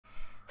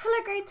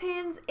Hello grade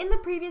 10s, in the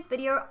previous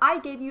video I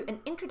gave you an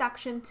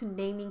introduction to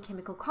naming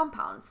chemical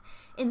compounds.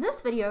 In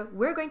this video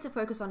we're going to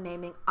focus on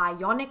naming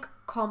ionic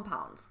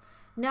compounds.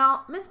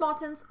 Now Miss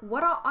Martins,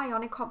 what are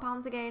ionic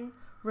compounds again?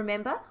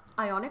 Remember,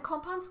 ionic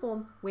compounds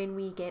form when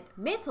we get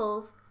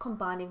metals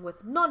combining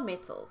with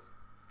non-metals.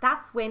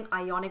 That's when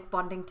ionic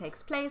bonding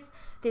takes place.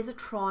 There's a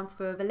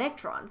transfer of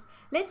electrons.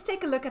 Let's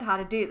take a look at how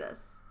to do this.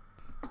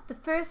 The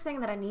first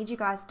thing that I need you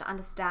guys to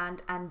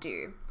understand and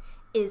do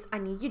is I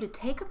need you to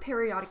take a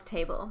periodic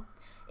table.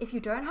 If you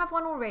don't have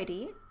one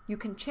already, you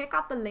can check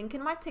out the link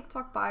in my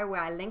TikTok bio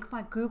where I link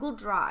my Google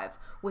Drive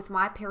with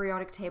my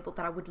periodic table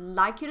that I would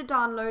like you to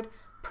download,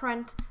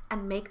 print,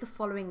 and make the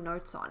following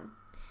notes on.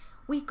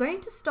 We're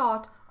going to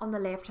start on the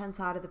left-hand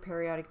side of the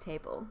periodic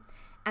table.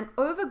 And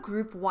over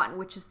group 1,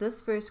 which is this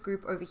first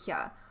group over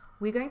here,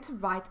 we're going to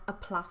write a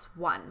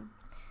 +1.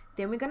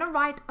 Then we're going to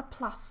write a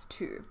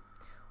 +2.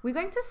 We're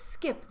going to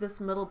skip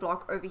this middle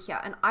block over here,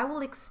 and I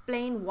will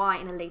explain why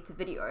in a later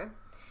video.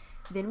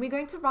 Then we're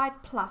going to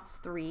write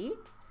 +3.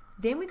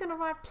 Then we're going to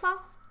write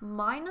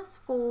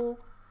 +-4.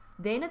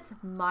 Then it's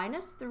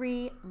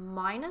 -3,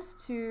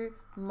 -2,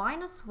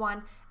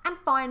 -1, and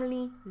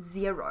finally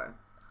 0.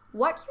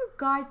 What you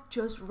guys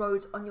just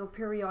wrote on your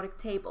periodic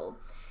table,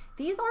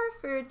 these are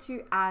referred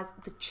to as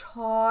the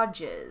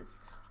charges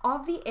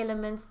of the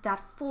elements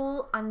that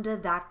fall under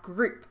that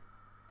group.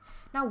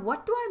 Now,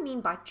 what do I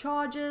mean by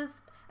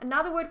charges?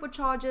 Another word for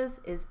charges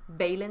is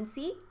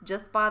valency,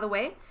 just by the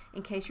way,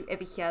 in case you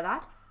ever hear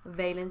that,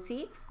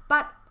 valency.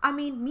 But I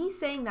mean, me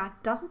saying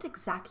that doesn't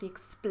exactly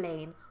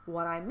explain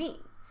what I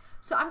mean.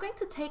 So I'm going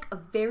to take a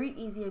very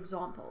easy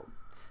example.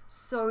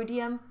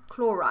 Sodium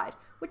chloride,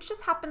 which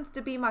just happens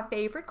to be my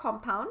favorite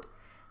compound.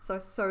 So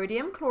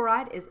sodium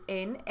chloride is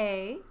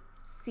NaCl.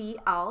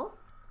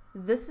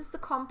 This is the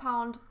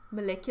compound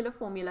molecular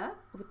formula,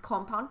 or the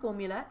compound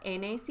formula,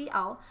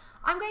 NaCl.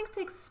 I'm going to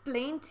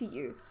explain to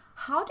you,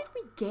 how did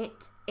we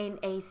get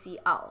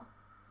NaCl?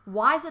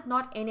 Why is it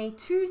not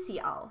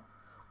Na2Cl,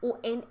 or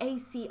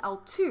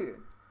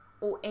NaCl2,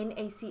 or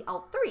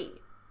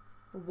NaCl3?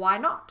 Why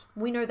not?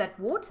 We know that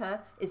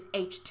water is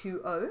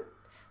H2O.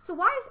 So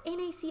why is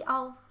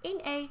NaCl,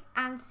 Na,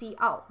 and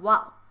Cl?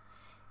 Well,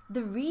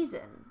 the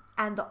reason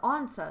and the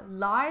answer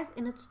lies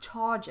in its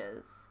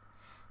charges.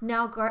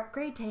 Now,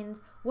 grade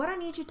 10s, what I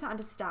need you to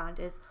understand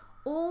is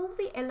all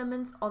the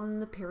elements on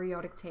the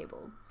periodic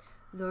table.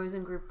 Those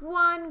in group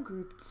 1,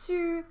 group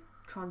 2,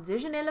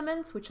 transition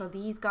elements, which are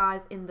these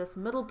guys in this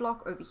middle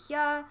block over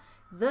here.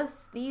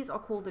 These are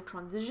called the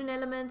transition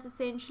elements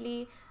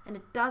essentially, and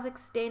it does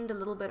extend a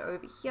little bit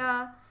over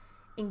here.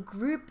 In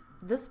group,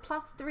 this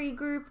 +3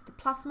 group, the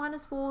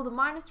 +-4, the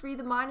 -3,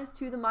 the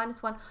 -2, the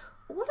 -1,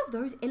 all of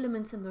those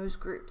elements in those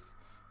groups,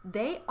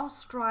 they are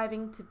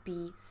striving to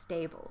be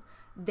stable.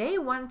 They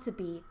want to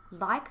be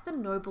like the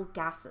noble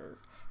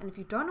gases. And if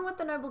you don't know what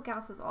the noble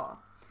gases are,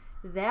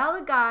 they are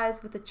the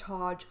guys with a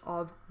charge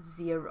of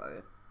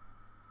 0.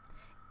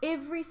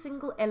 Every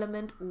single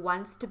element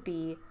wants to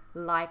be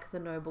like the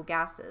noble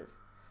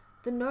gases.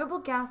 The noble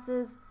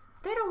gases,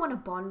 they don't want to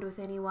bond with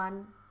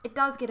anyone. It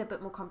does get a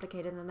bit more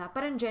complicated than that,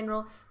 but in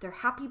general,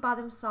 they're happy by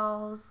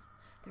themselves,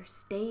 they're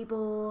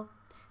stable,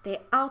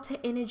 their outer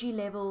energy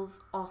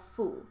levels are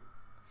full.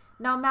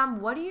 Now, ma'am,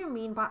 what do you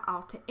mean by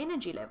outer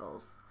energy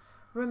levels?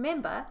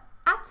 Remember,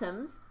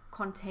 atoms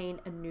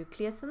contain a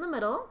nucleus in the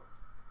middle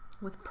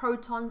with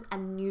protons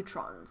and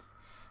neutrons.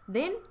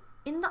 Then,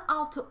 in the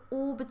outer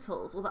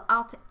orbitals or the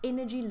outer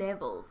energy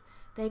levels,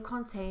 they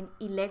contain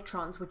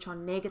electrons, which are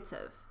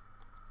negative.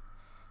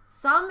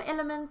 Some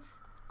elements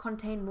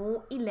contain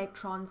more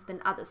electrons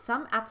than others.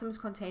 Some atoms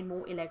contain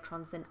more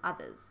electrons than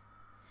others.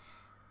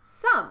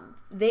 Some,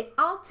 their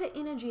outer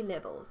energy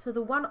level, so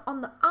the one on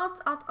the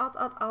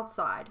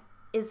outside,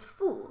 is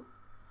full.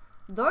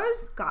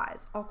 Those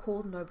guys are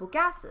called noble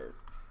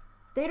gases.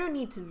 They don't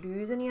need to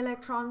lose any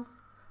electrons.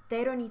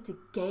 They don't need to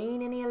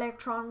gain any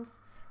electrons.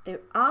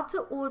 Their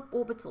outer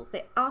orbitals,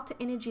 their outer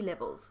energy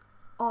levels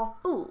are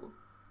full,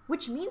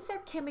 which means they're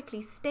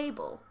chemically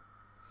stable.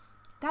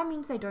 That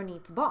means they don't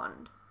need to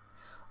bond.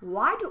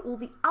 Why do all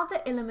the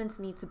other elements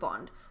need to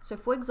bond? So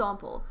for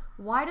example,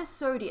 why does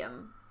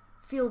sodium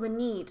feel the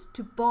need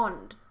to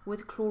bond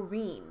with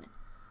chlorine?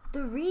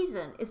 The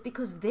reason is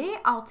because their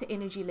outer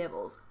energy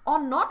levels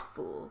are not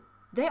full.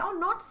 They are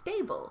not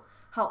stable.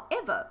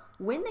 However,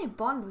 when they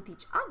bond with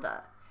each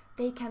other,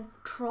 they can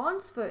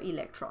transfer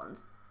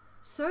electrons.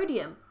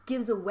 Sodium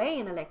gives away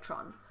an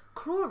electron.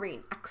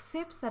 Chlorine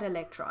accepts that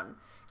electron.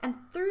 And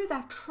through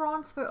that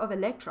transfer of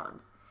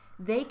electrons,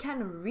 they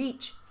can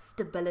reach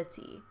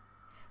stability.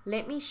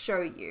 Let me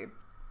show you.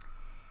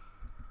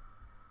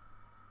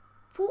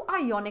 For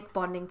ionic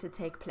bonding to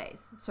take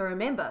place, so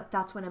remember,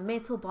 that's when a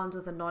metal bonds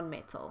with a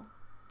non-metal,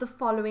 the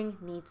following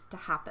needs to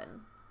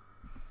happen.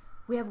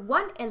 We have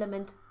one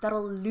element that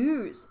will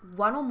lose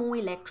one or more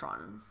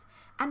electrons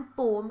and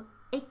form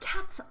a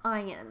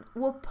cation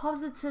or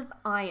positive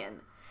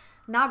ion.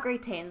 Now,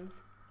 grade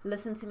 10s,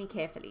 listen to me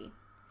carefully.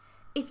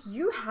 If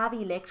you have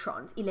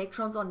electrons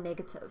are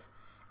negative,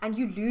 and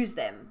you lose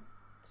them,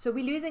 So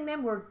we're losing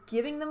them, we're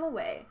giving them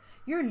away.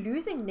 You're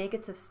losing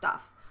negative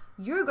stuff.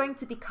 You're going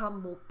to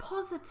become more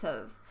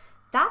positive.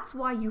 That's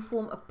why you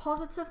form a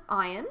positive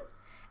ion.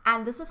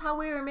 And this is how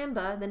we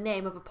remember the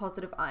name of a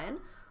positive ion.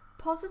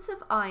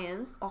 Positive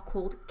ions are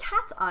called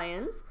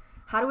cations.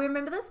 How do we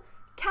remember this?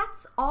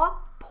 Cats are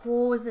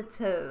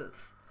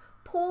positive.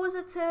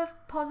 Positive,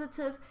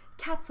 positive.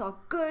 Cats are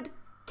good.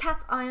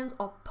 Cations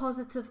are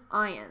positive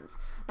ions.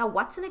 Now,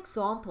 what's an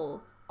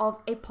example of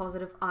a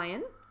positive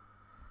ion?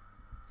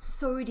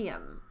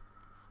 Sodium.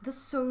 The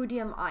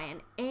sodium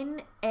ion,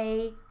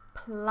 Na+.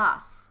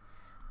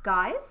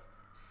 Guys,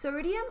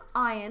 sodium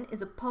ion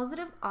is a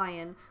positive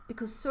ion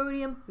because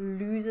sodium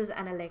loses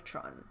an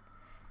electron.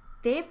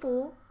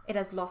 Therefore, it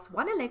has lost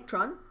one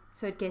electron,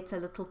 so it gets a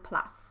little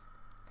plus.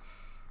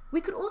 We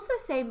could also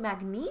say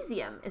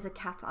magnesium is a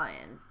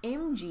cation,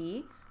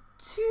 Mg,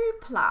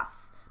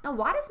 2+. Now,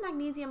 why does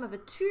magnesium have a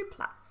 2+?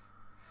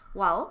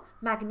 Well,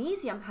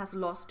 magnesium has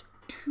lost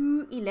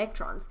 2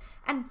 electrons,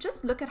 and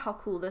just look at how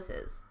cool this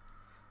is.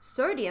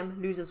 Sodium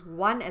loses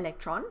 1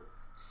 electron.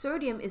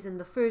 Sodium is in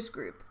the first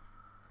group.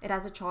 It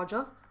has a charge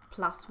of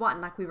 +1,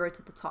 like we wrote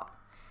at the top.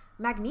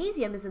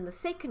 Magnesium is in the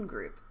second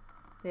group.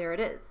 There it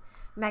is.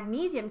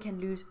 Magnesium can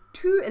lose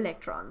 2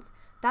 electrons.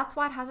 That's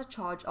why it has a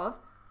charge of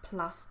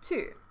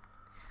 +2.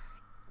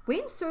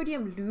 When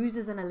sodium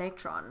loses an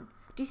electron,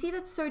 do you see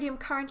that sodium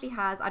currently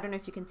has, I don't know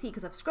if you can see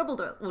because I've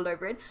scribbled all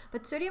over it,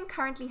 but sodium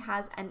currently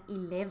has an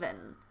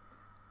 11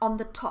 on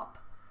the top.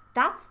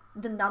 That's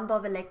the number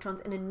of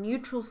electrons in a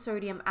neutral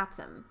sodium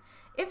atom.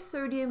 If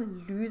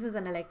sodium loses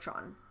an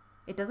electron,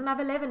 it doesn't have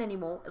 11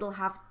 anymore, it'll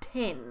have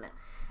 10.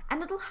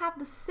 And it'll have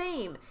the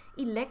same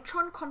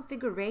electron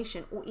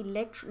configuration or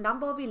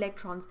number of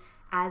electrons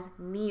as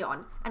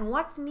neon. And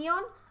what's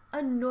neon?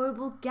 A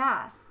noble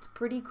gas. It's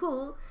pretty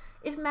cool.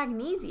 If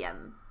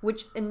magnesium,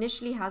 which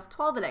initially has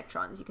 12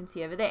 electrons, you can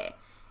see over there,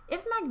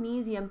 if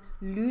magnesium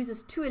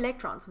loses 2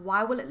 electrons,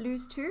 why will it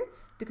lose 2?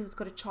 Because it's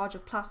got a charge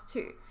of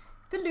 +2.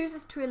 If it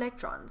loses 2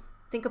 electrons,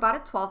 think about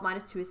it, 12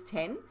 minus 2 is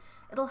 10.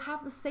 It'll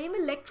have the same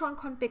electron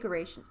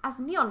configuration as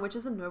neon, which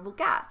is a noble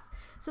gas.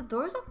 So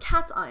those are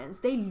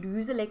cations. They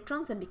lose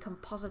electrons and become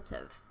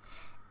positive.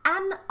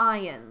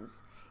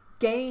 Anions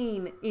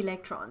gain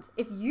electrons.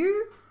 If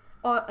you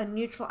are a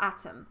neutral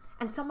atom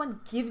and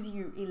someone gives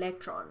you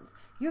electrons,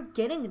 you're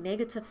getting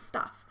negative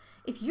stuff.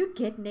 If you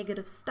get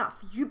negative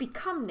stuff, you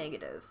become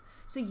negative.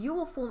 So you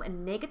will form a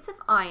negative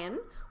ion,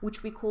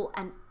 which we call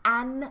an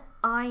anion.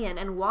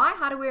 And why?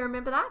 How do we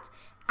remember that?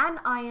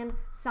 Anion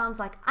sounds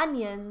like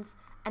onions,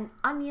 and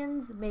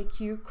onions make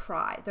you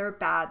cry. They're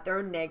bad,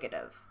 they're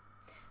negative.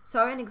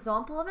 So an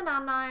example of an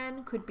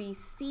anion could be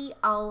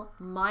Cl-.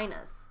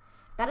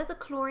 That is a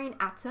chlorine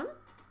atom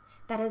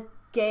that has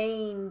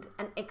gained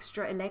an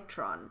extra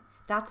electron.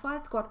 That's why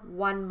it's got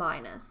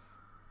 1-.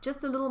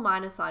 Just the little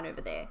minus sign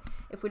over there.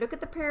 If we look at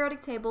the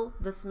periodic table,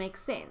 this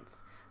makes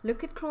sense.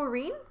 Look at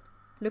chlorine.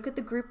 Look at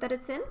the group that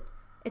it's in.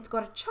 It's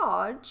got a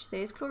charge.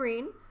 There's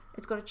chlorine.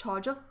 It's got a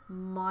charge of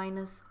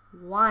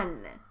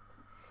 -1.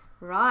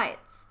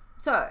 Right.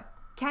 So,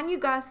 can you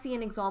guys see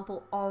an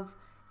example of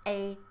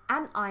an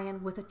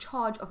anion with a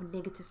charge of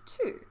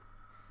 -2?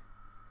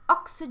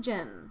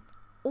 Oxygen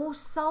or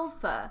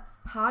sulfur.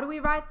 How do we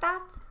write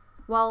that?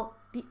 Well,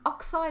 the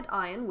oxide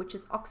ion, which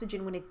is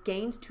oxygen when it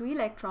gains 2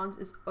 electrons,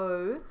 is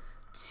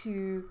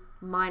O2-.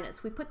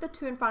 We put the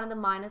 2 in front of the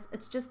minus.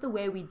 It's just the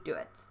way we do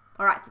it.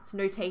 All right, it's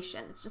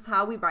notation. It's just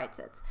how we write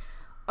it.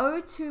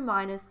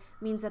 O2-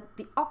 means that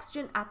the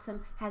oxygen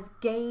atom has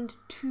gained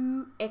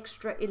 2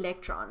 extra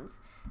electrons.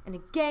 And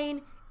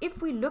again,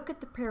 if we look at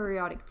the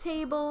periodic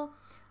table,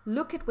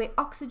 look at where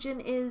oxygen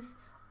is.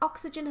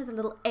 Oxygen has a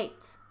little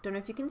 8. Don't know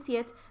if you can see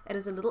it. It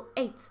is a little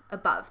 8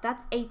 above.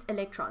 That's 8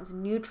 electrons,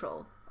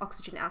 neutral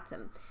oxygen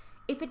atom.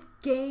 If it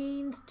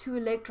gains 2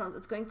 electrons,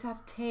 it's going to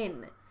have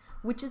 10,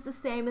 which is the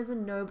same as a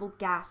noble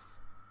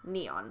gas,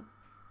 neon.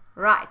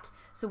 Right,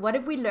 so what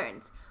have we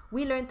learned?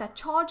 We learned that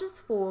charges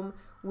form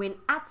when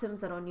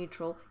atoms that are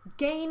neutral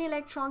gain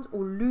electrons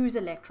or lose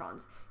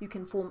electrons. You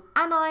can form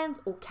anions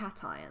or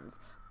cations.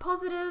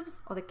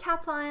 Positives are the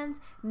cations,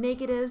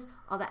 negatives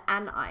are the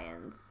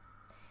anions.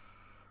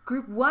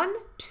 Group 1,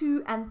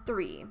 2, and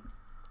 3.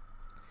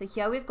 So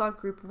here we've got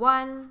group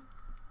 1,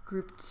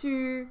 group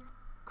 2,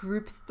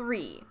 group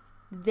 3.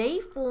 They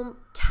form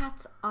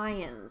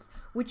cations,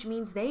 which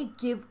means they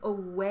give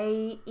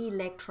away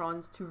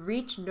electrons to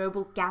reach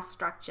noble gas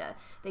structure.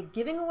 They're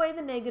giving away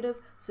the negative,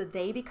 so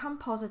they become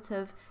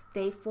positive.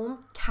 They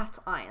form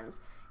cations.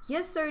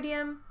 Here's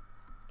sodium.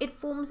 It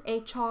forms a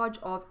charge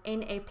of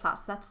Na+.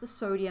 That's the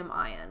sodium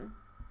ion.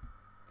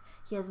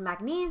 Here's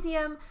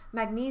magnesium.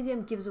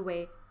 Magnesium gives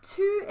away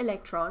 2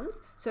 electrons,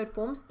 so it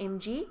forms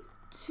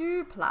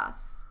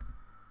Mg2+.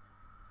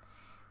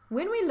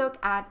 When we look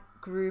at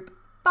group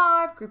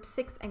 5, group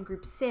 6, and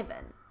group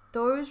 7,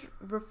 those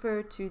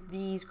refer to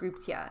these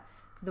groups here.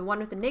 The one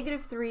with the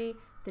 -3,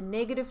 the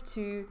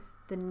 -2,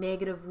 the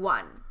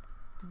 -1.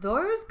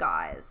 Those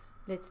guys,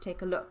 let's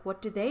take a look.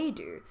 What do?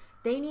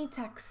 They need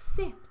to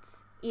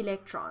accept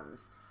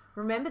electrons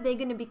remember they're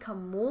going to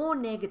become more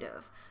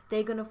negative.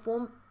 They're going to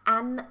form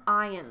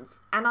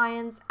anions.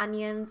 Anions,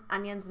 onions,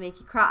 onions make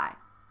you cry.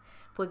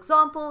 For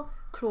example,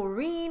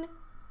 chlorine,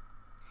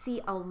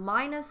 Cl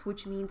minus,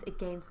 which means it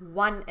gains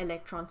 1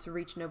 electron to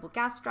reach noble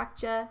gas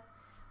structure.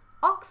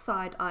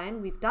 Oxide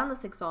ion, we've done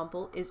this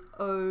example, is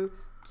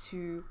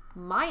O2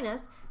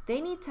 minus.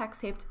 They need to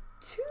accept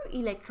 2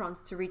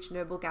 electrons to reach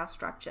noble gas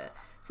structure.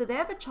 So they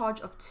have a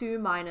charge of 2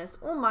 minus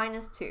or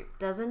minus 2.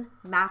 Doesn't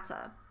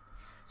matter.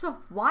 So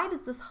why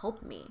does this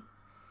help me?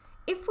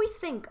 If we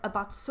think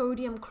about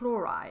sodium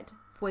chloride,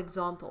 for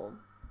example,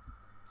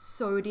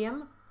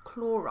 sodium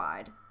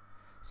chloride.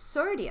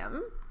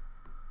 Sodium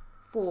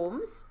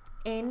forms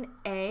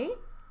Na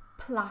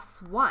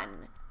plus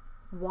 1.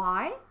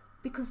 Why?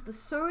 Because the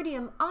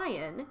sodium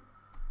ion,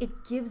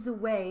 it gives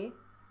away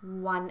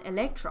 1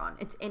 electron.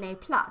 It's Na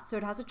plus, so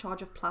it has a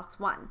charge of plus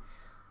 1.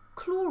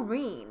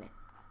 Chlorine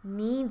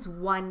needs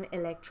 1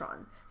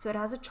 electron, so it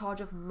has a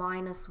charge of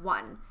minus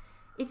 1.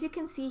 If you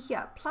can see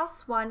here,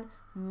 plus 1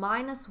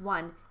 minus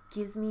 1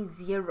 gives me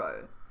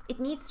 0. It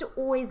needs to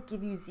always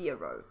give you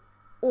 0.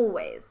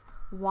 Always.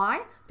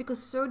 Why?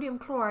 Because sodium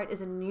chloride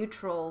is a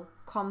neutral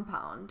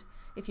compound.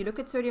 If you look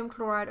at sodium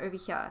chloride over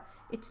here,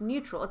 it's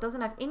neutral. It doesn't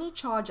have any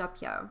charge up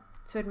here,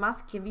 so it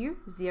must give you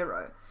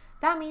 0.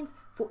 That means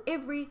for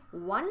every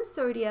 1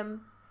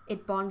 sodium,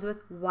 it bonds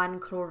with 1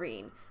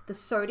 chlorine.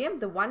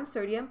 The 1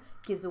 sodium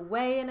gives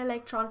away an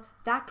electron.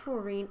 That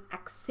chlorine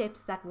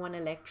accepts that 1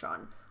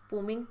 electron,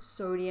 forming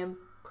sodium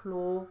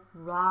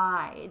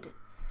chloride.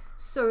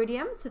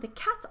 Sodium, so the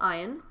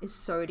cation is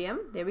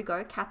sodium. There we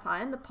go,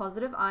 cation. The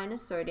positive ion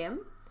is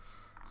sodium.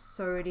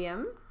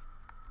 Sodium,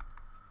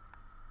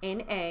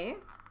 Na,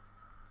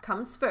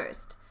 comes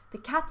first. The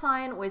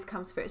cation always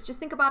comes first. Just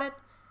think about it.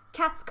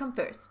 Cats come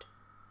first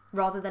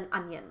rather than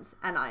onions,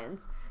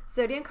 anions.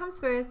 Sodium comes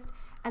first,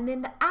 and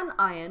then the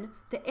anion,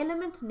 the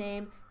element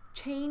name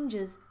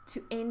changes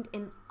to end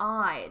in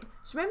 "ide."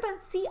 So remember,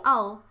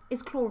 Cl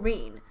is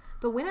chlorine,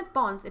 but when it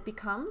bonds, it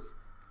becomes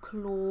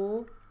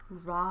chloride,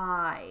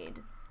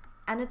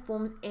 and it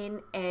forms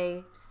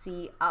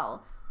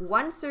NaCl.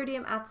 1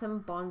 sodium atom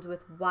bonds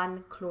with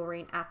 1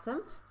 chlorine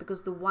atom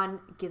because the 1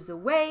 gives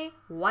away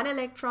 1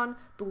 electron,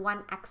 the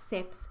 1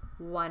 accepts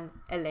 1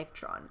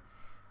 electron.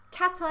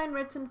 Cation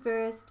written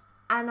first,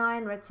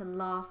 anion written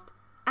last,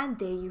 and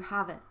there you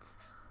have it.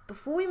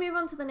 Before we move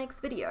on to the next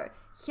video,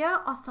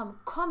 here are some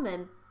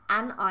common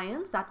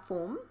anions that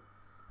form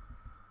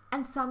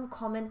and some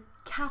common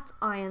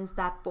cations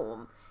that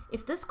form.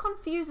 If this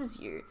confuses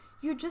you,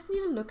 you just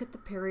need to look at the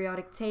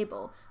periodic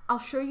table. I'll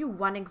show you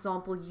one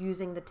example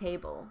using the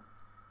table.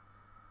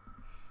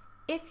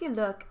 If you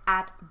look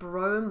at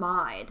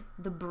bromide,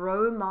 the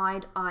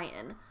bromide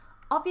ion,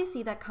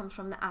 obviously that comes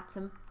from the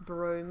atom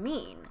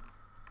bromine.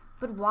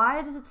 But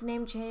why does its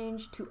name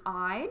change to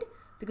 "ide"?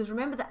 Because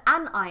remember, the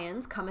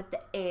anions come at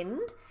the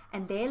end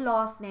and their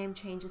last name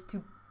changes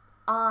to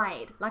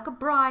 "ide", like a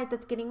bride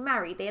that's getting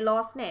married, their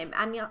last name.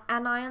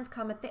 Anions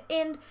come at the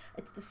end,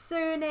 it's the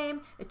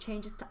surname, it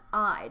changes to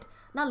 "ide".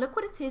 Now look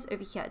what it says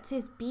over here. It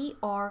says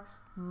Br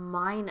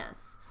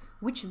minus,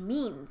 which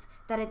means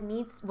that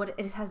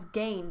it has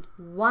gained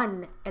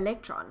 1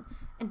 electron.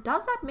 And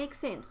does that make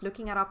sense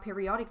looking at our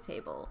periodic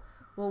table?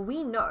 Well,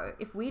 we know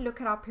if we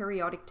look at our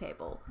periodic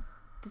table,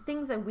 the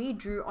things that we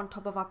drew on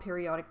top of our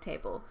periodic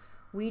table,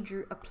 we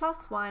drew a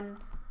 +1,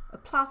 a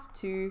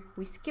 +2,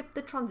 we skipped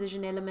the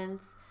transition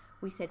elements,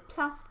 we said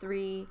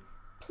 +3,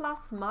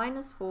 plus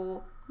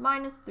 -4,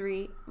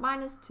 -3,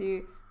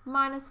 -2,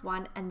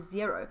 -1, and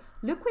 0.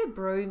 Look where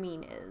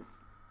bromine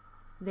is.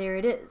 There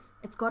it is.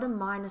 It's got a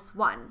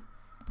 -1.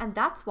 And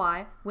that's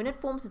why when it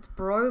forms its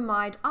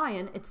bromide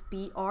ion, it's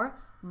Br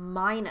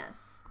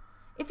minus.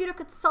 If you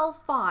look at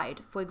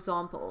sulfide, for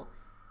example,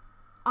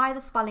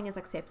 either spelling is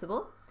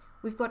acceptable.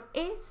 We've got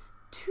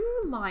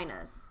S2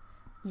 minus.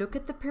 Look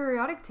at the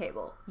periodic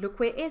table. Look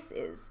where S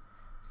is.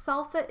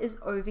 Sulfur is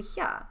over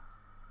here.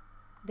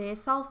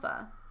 There's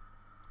sulfur.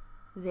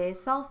 There's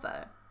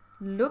sulfur.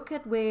 Look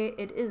at where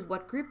it is,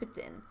 what group it's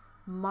in.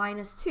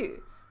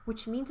 -2,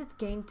 which means it's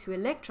gained 2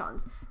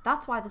 electrons.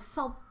 That's why the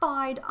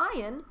sulfide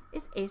ion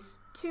is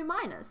S2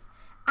 minus.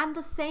 And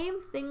the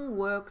same thing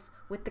works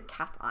with the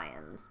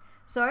cations.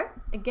 So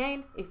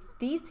again, if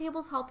these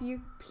tables help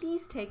you,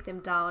 please take them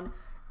down.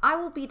 I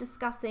will be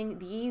discussing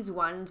these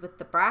ones with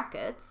the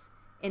brackets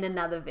in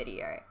another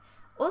video.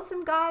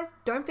 Awesome guys,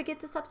 don't forget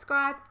to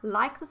subscribe,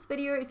 like this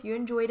video if you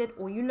enjoyed it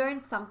or you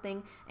learned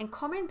something, and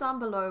comment down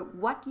below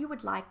what you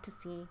would like to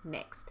see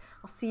next.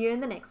 I'll see you in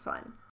the next one.